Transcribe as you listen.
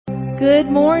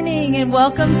Good morning and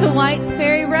welcome to Whites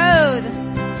Ferry Road.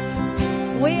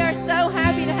 We are so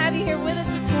happy to have you here with us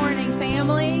this morning,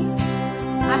 family.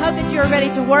 I hope that you are ready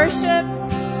to worship.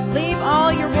 Leave all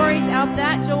your worries out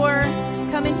that door.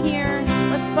 Come in here.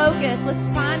 Let's focus. Let's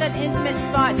find an intimate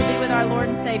spot to be with our Lord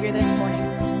and Savior this morning.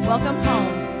 Welcome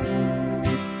home.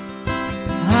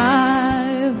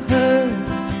 I've heard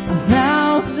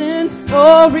 1,000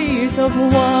 stories of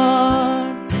what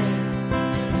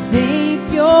think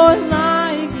you're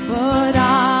like, but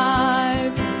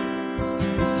I've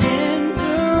the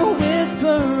tender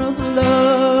whisper of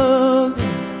love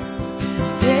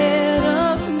dead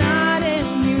of night,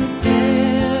 and you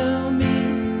tell me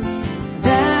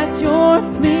that you're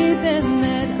pleased and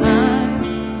that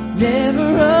I'm never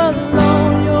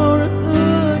alone. You're a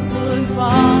good, good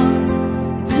Father.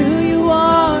 It's who you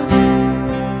are.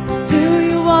 It's who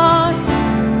you are.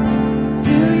 It's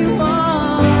who you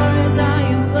are. As I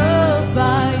am loved.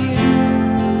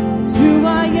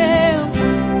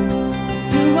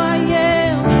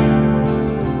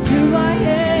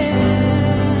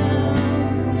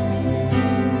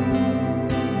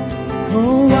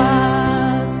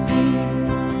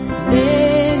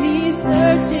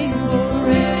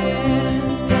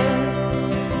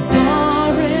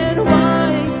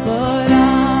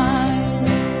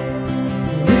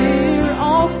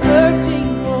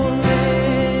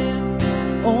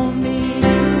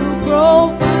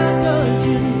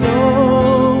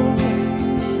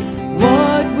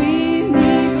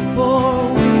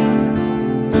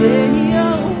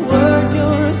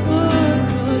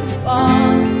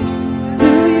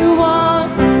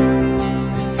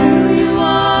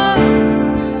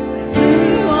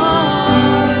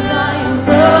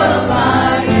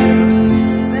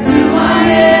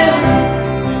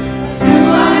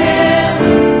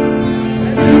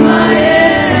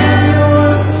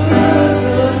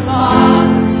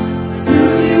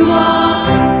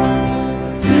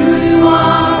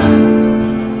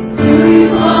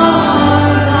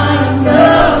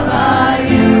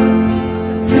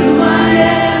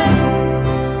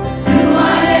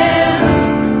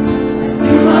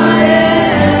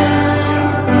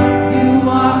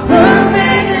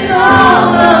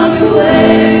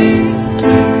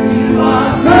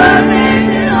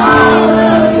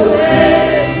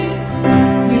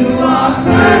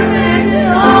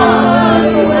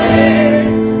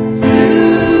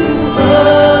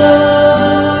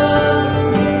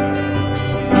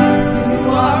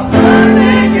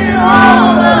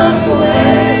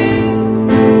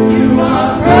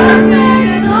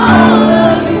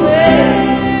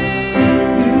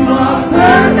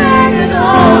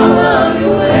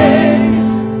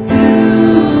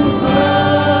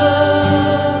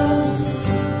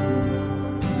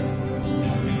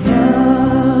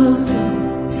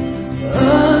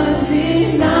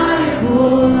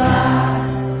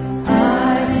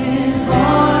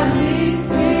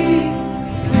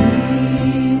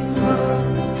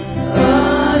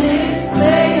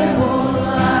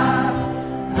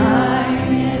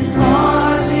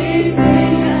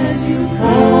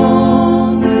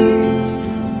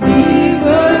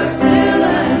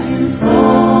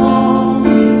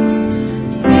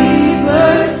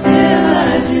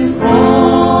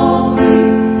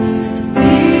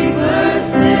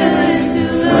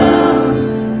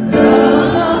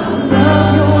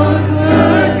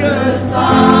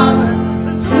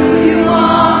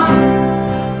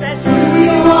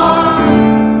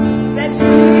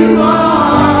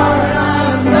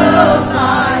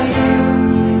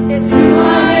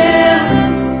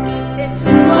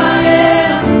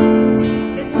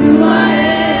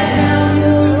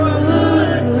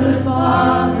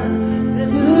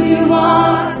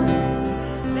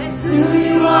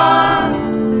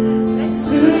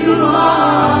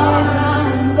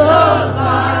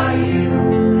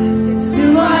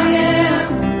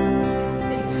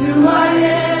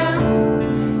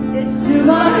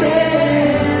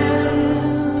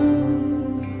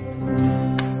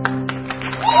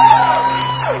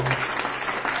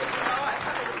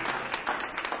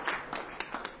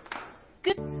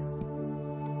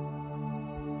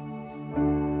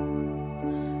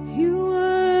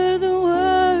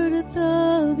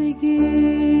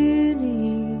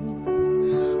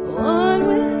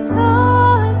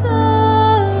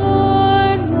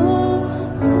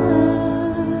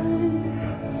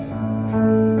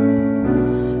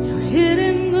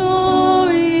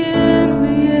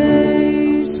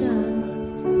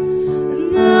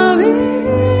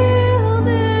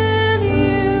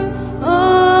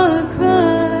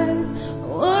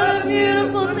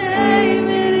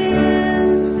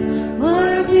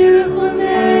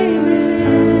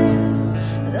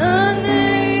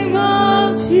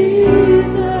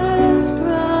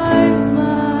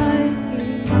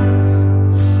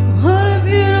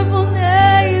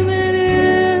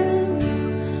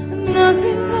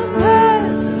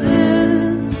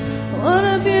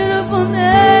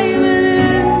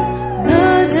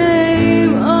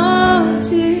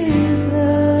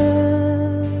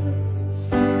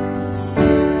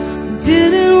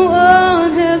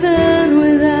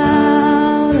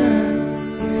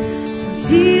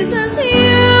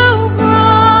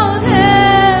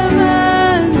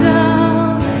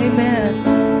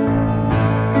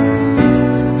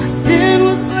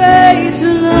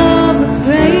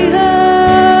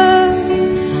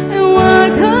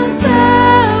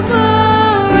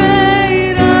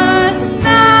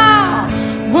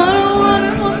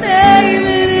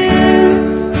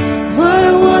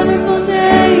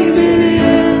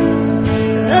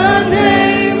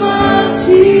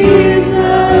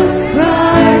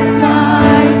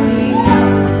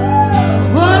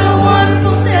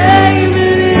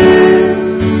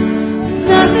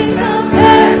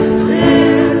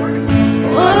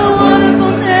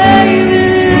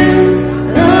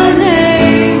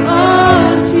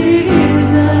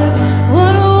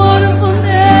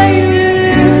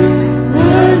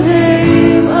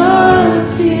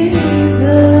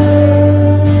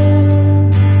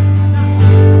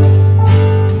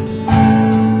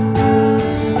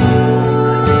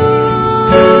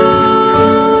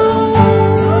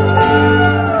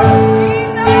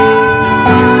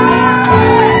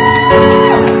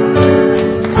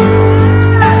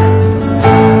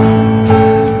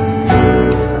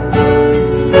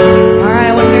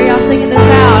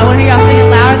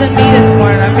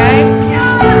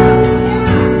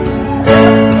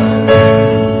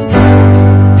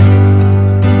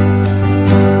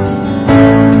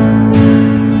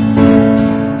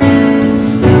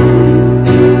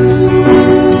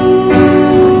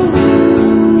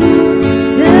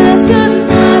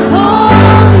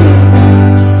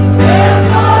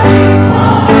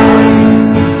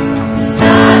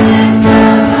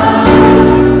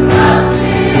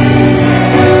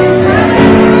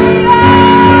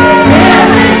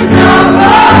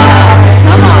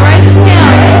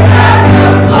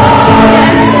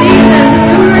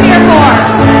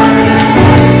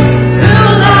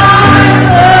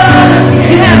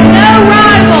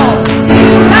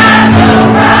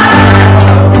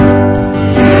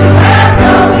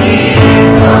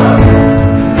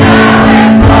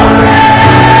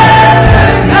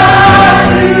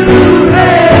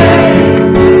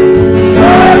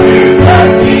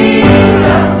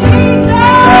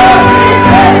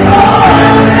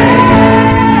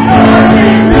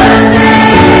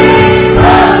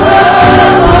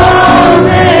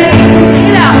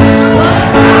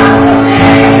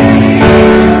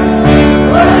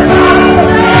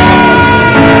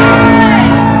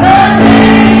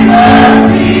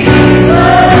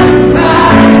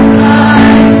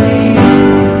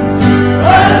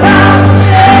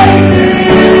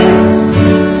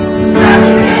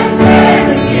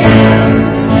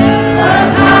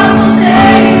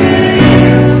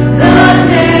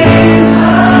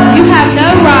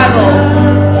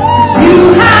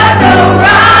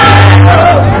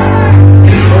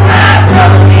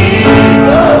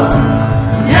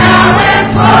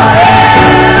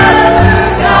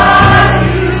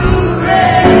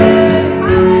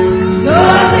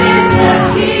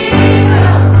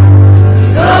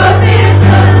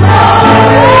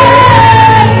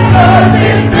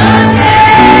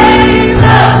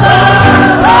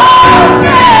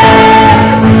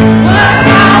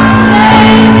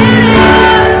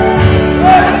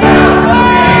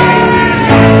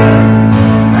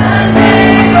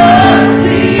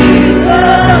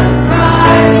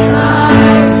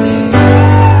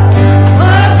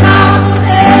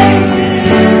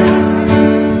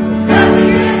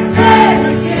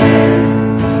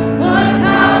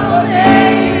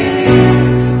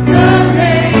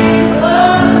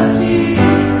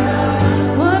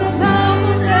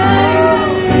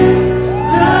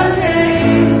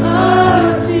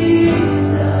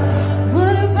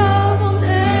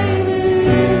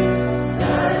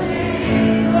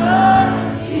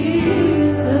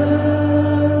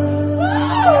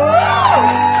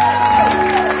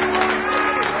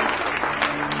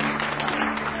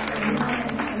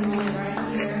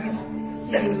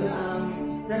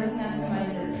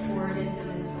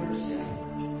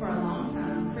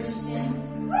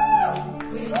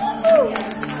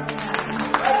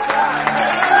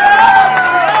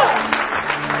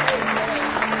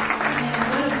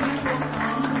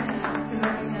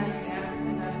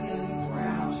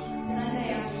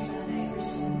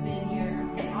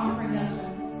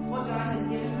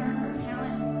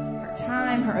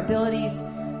 time, her abilities,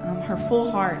 her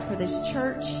full heart for this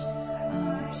church.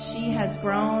 She has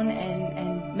grown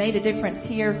and made a difference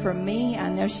here for me. I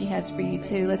know she has for you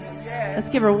too. Let's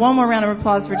give her one more round of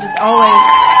applause for just always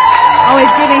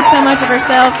giving so much of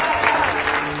herself.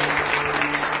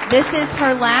 This is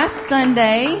her last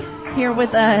Sunday here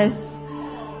with us.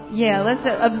 Yeah, let's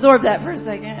absorb that for a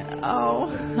second. Oh,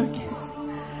 okay.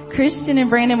 Christian and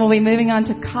Brandon will be moving on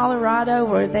to Colorado,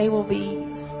 where they will be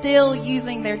still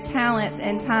using their talents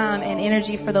and time and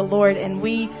energy for the Lord. And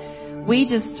we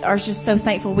just are just so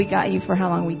thankful we got you for how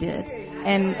long we did.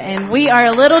 And we are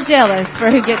a little jealous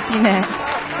for who gets you next.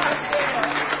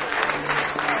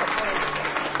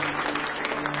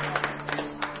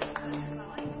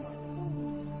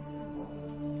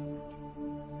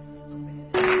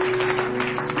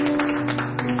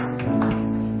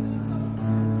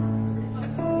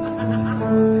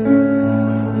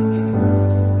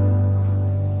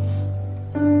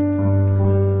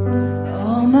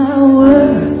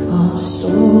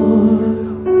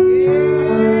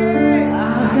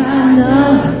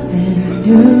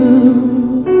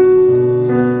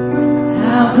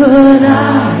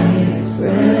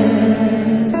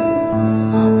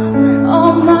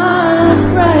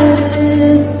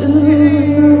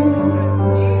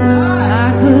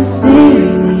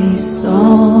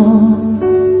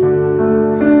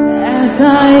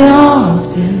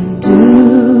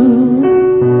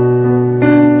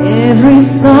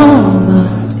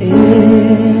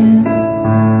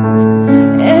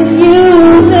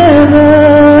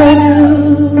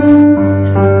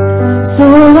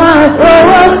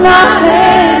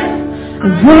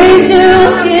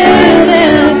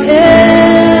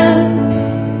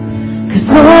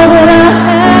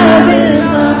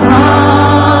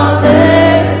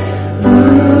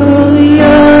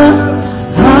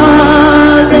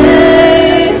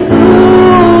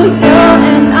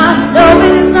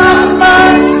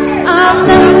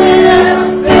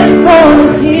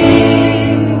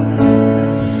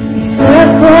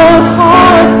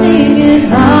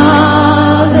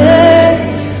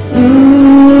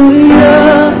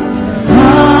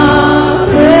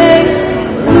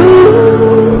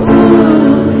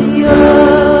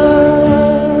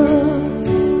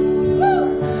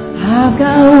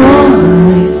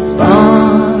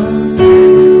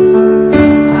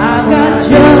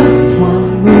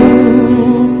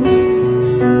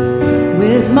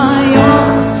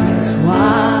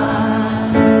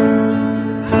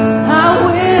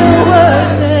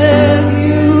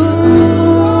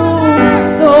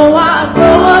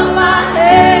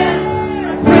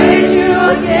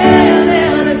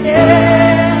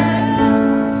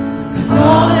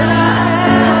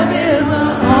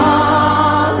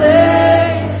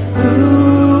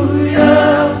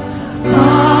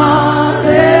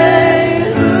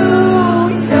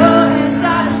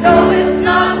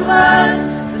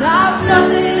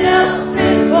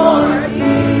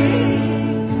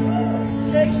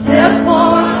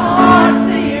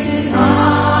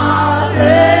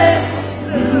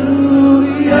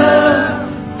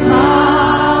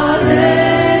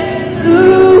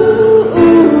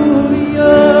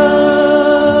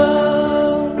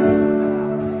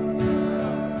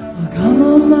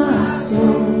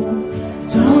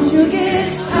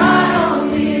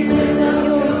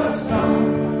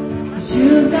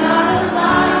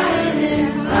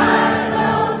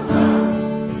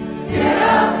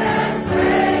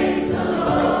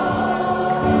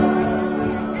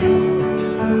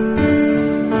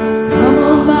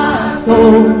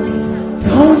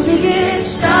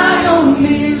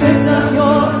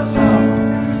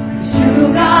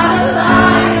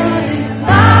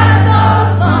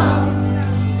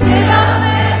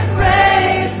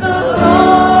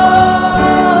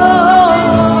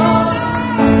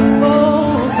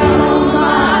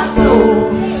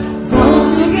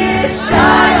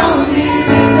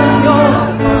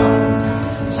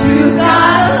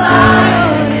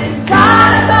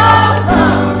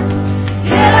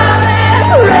 Get up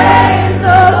and pray.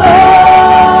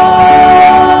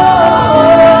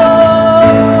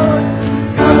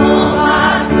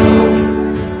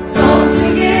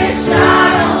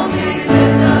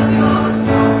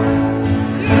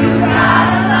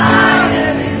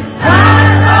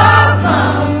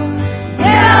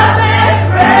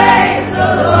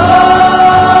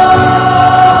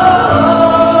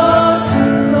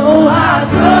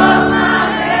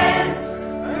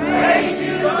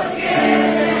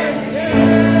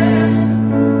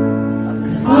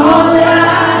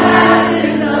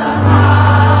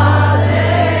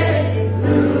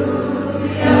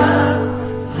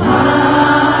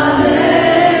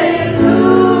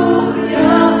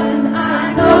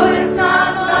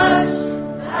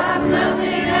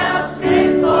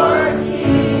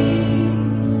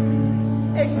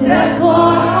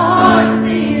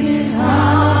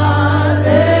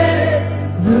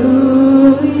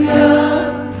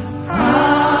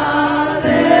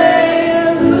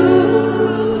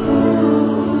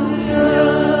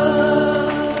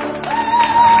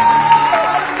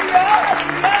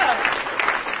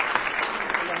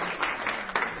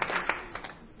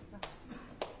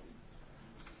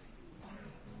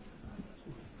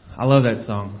 I love that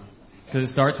song because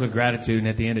it starts with gratitude and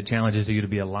at the end it challenges you to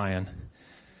be a lion.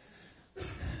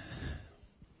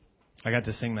 I got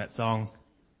to sing that song.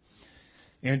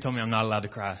 Aaron told me I'm not allowed to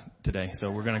cry today,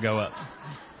 so we're going to go up.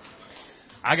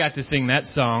 I got to sing that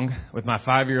song with my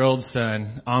 5-year-old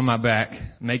son on my back,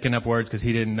 making up words because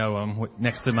he didn't know them,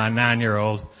 next to my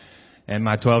 9-year-old and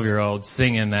my 12-year-old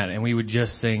singing that. And we would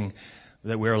just sing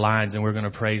that we're lions and we're going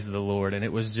to praise the Lord. And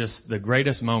it was just the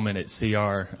greatest moment at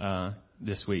CR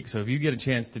this week. So if you get a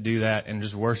chance to do that and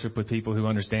just worship with people who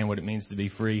understand what it means to be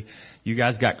free, you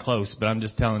guys got close, but I'm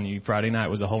just telling you, Friday night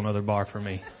was a whole nother bar for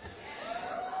me.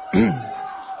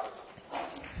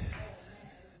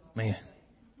 Man,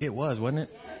 it was, wasn't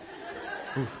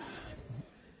it?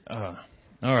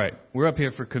 All right, we're up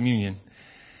here for communion.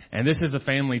 And this is a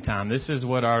family time. This is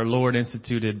what our Lord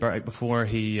instituted right before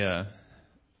he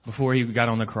got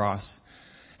on the cross.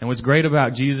 And what's great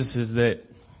about Jesus is that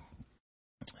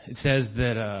it says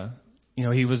that,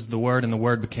 he was the Word and the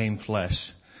Word became flesh.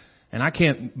 And I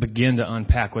can't begin to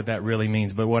unpack what that really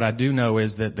means. But what I do know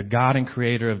is that the God and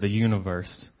Creator of the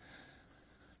universe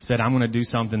said, I'm going to do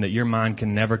something that your mind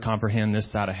can never comprehend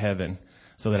this side of heaven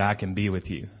so that I can be with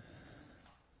you.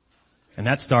 And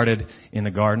that started in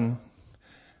the garden.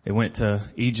 It went to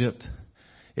Egypt.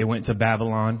 It went to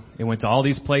Babylon. It went to all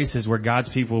these places where God's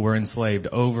people were enslaved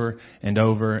over and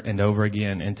over and over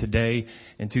again. And today,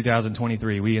 in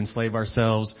 2023, we enslave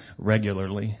ourselves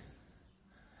regularly.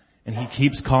 And He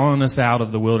keeps calling us out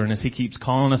of the wilderness. He keeps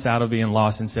calling us out of being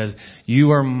lost and says,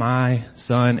 you are my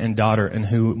son and daughter in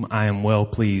whom I am well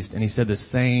pleased. And He said the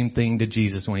same thing to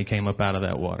Jesus when He came up out of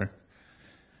that water.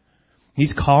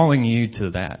 He's calling you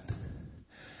to that.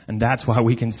 And that's why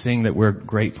we can sing that we're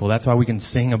grateful. That's why we can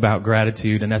sing about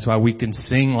gratitude. And that's why we can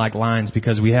sing like lions,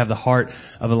 because we have the heart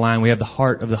of a lion. We have the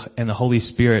heart of and the Holy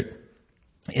Spirit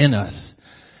in us.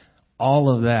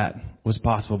 All of that was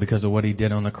possible because of what He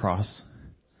did on the cross.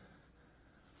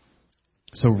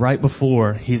 So right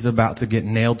before He's about to get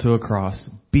nailed to a cross,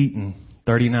 beaten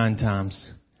 39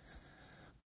 times,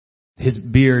 His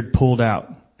beard pulled out,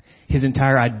 His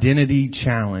entire identity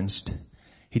challenged,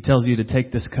 He tells you to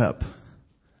take this cup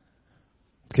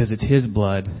because it's His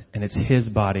blood and it's His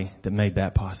body that made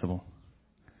that possible.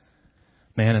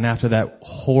 Man, and after that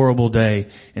horrible day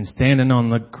and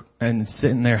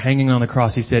sitting there hanging on the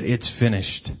cross, He said, it's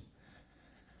finished.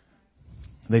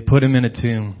 They put Him in a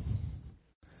tomb.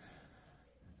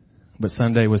 But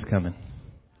Sunday was coming,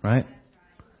 right?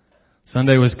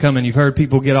 Sunday was coming. You've heard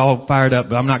people get all fired up,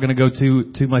 but I'm not going to go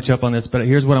too much up on this. But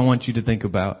here's what I want you to think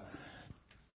about.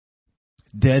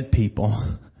 Dead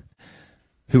people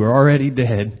who are already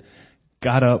dead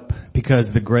got up because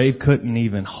the grave couldn't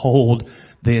even hold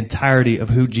the entirety of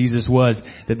who Jesus was,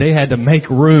 that they had to make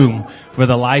room for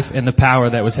the life and the power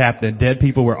that was happening. Dead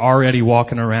people were already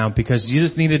walking around because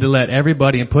Jesus needed to let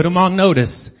everybody and put them on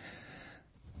notice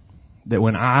that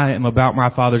when I am about my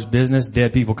Father's business,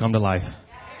 dead people come to life.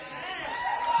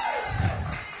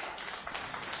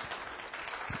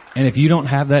 And if you don't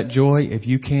have that joy, if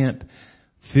you can't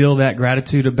feel that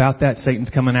gratitude about that,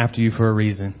 Satan's coming after you for a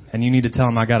reason. And you need to tell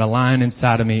him, I got a lion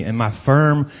inside of me, and my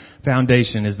firm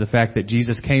foundation is the fact that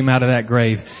Jesus came out of that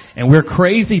grave. And we're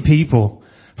crazy people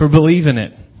for believing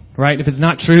it, right? If it's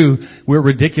not true, we're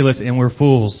ridiculous and we're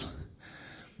fools.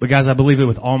 But guys, I believe it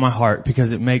with all my heart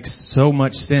because it makes so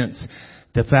much sense.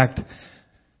 The fact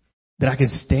that I can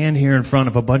stand here in front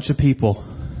of a bunch of people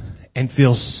and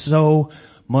feel so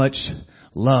much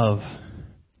love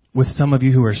with some of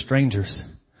you who are strangers.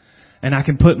 And I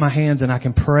can put my hands and I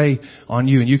can pray on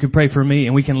you and you can pray for me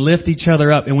and we can lift each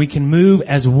other up and we can move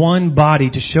as one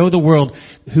body to show the world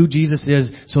who Jesus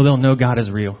is so they'll know God is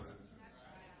real.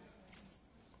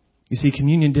 You see,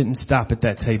 communion didn't stop at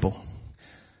that table.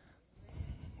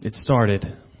 It started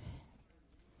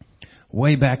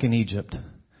way back in Egypt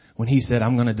when He said,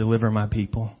 I'm going to deliver my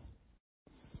people.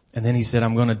 And then He said,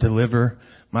 I'm going to deliver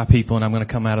my people and I'm going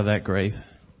to come out of that grave.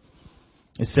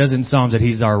 It says in Psalms that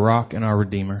He's our rock and our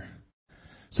redeemer.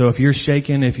 So if you're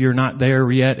shaken, if you're not there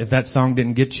yet, if that song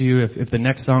didn't get you, if the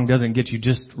next song doesn't get you,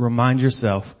 just remind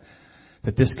yourself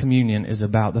that this communion is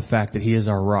about the fact that He is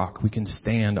our rock. We can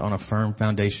stand on a firm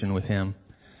foundation with Him.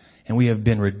 And we have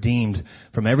been redeemed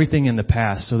from everything in the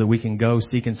past so that we can go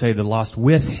seek and save the lost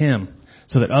with Him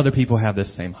so that other people have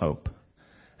this same hope.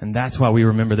 And that's why we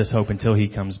remember this hope until He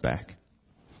comes back.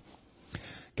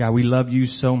 God, we love You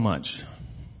so much.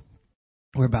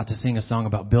 We're about to sing a song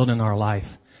about building our life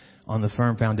on the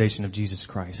firm foundation of Jesus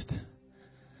Christ.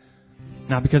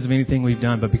 Not because of anything we've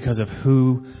done, but because of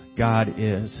who God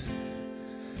is.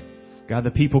 God,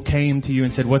 the people came to You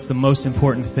and said, what's the most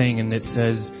important thing? And it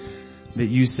says that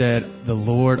You said, the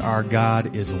Lord our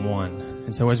God is one.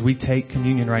 And so as we take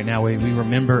communion right now, we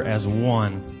remember as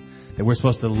one that we're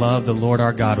supposed to love the Lord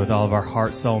our God with all of our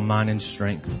heart, soul, mind, and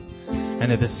strength.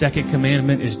 And that the second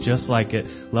commandment is just like it.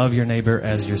 Love your neighbor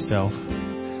as yourself.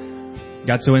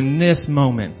 God, so in this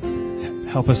moment,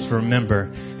 help us to remember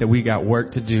that we got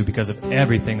work to do because of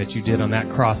everything that you did on that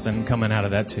cross and coming out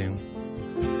of that tomb.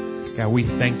 God, we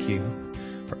thank you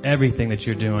for everything that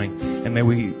you're doing. And may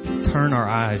we turn our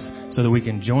eyes so that we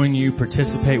can join you,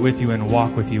 participate with you, and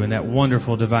walk with you in that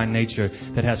wonderful divine nature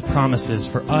that has promises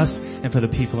for us and for the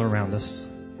people around us.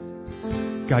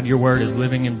 God, your word is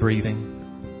living and breathing.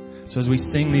 So as we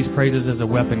sing these praises as a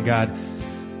weapon, God,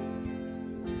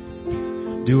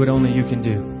 do what only you can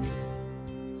do.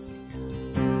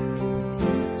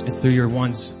 It's through your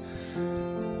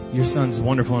son's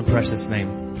wonderful and precious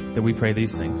name that we pray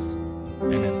these things.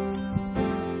 Amen.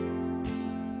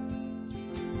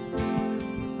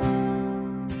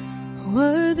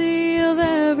 Worthy of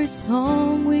every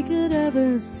song we could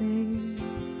ever sing,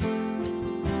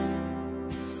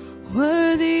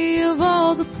 worthy of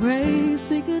all the praise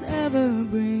we could ever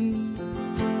bring,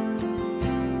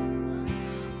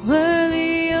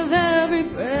 worthy of every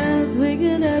breath we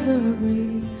could ever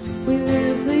breathe. We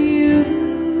live for you.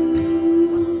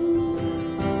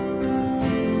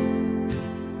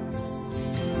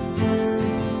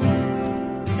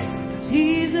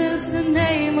 Jesus, the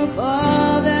name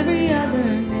above every other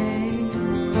name.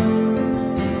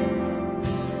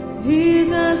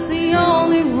 Jesus, the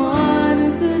only one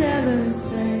who could ever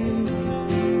save.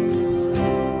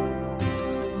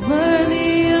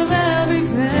 Worthy of every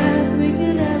breath we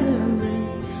could ever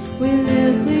breathe. We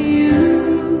live for you.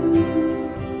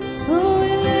 Oh, we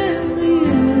live for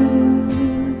you.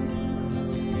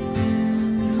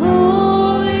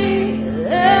 Holy,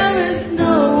 there is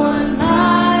no one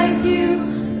like you.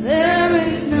 There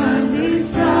is none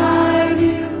beside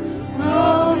you.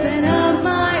 Open up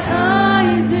my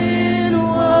eyes in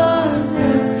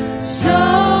wonder.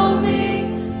 Show me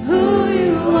who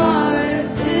you are and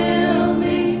fill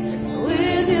me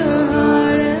with your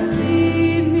heart and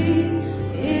lead me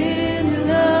in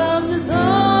love to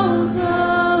those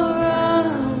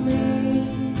around me.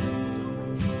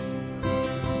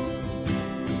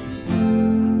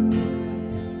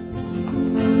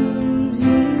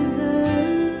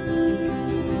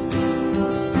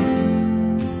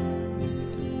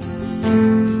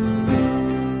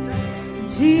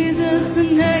 Jesus, the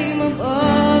name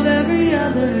above every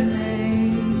other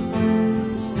name.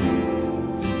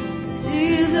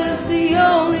 Jesus, the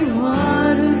only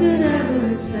one who could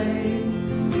ever save.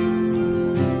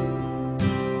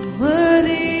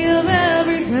 Worthy of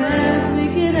every breath we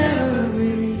could ever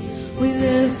breathe. We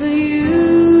live for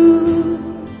you.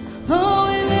 Oh,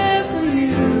 we live for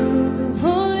you.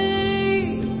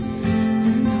 Holy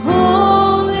and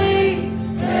holy.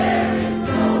 There is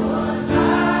no one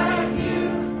like you.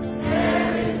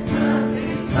 There is none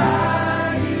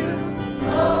beside you.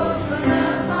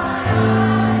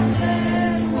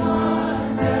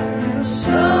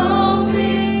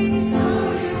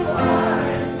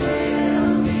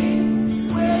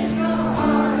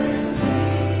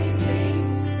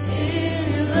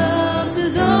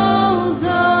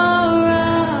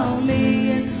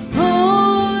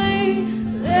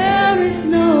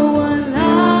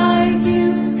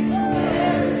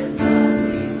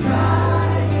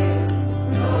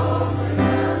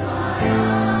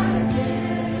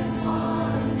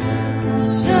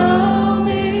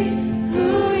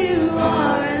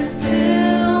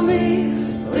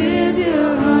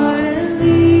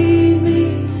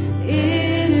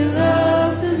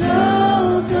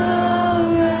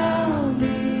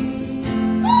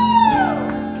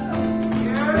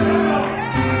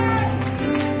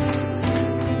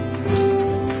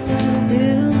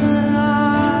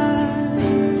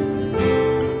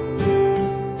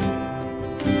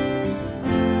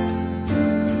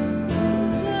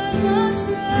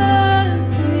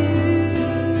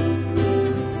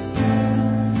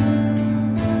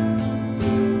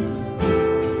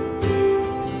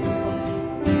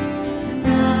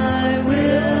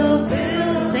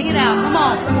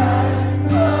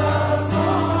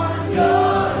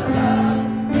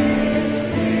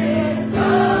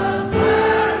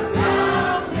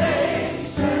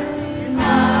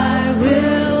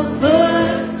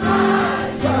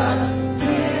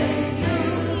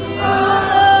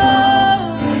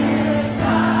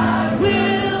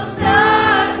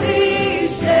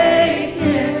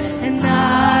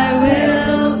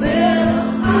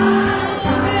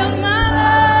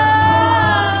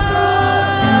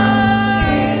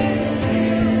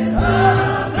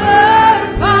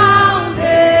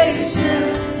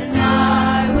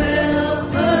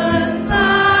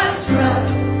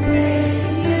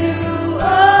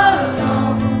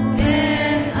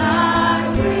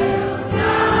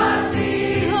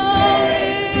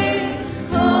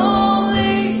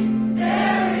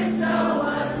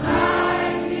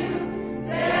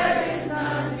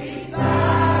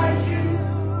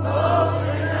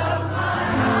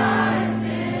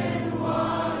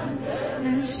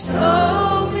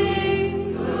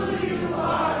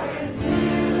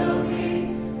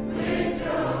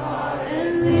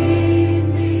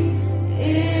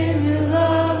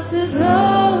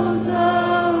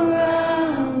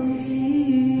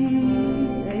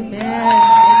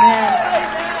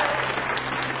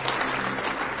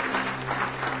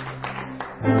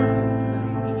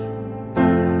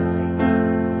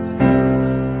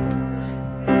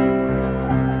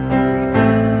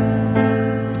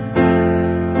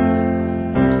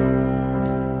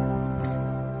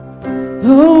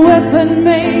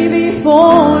 may be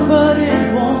born, but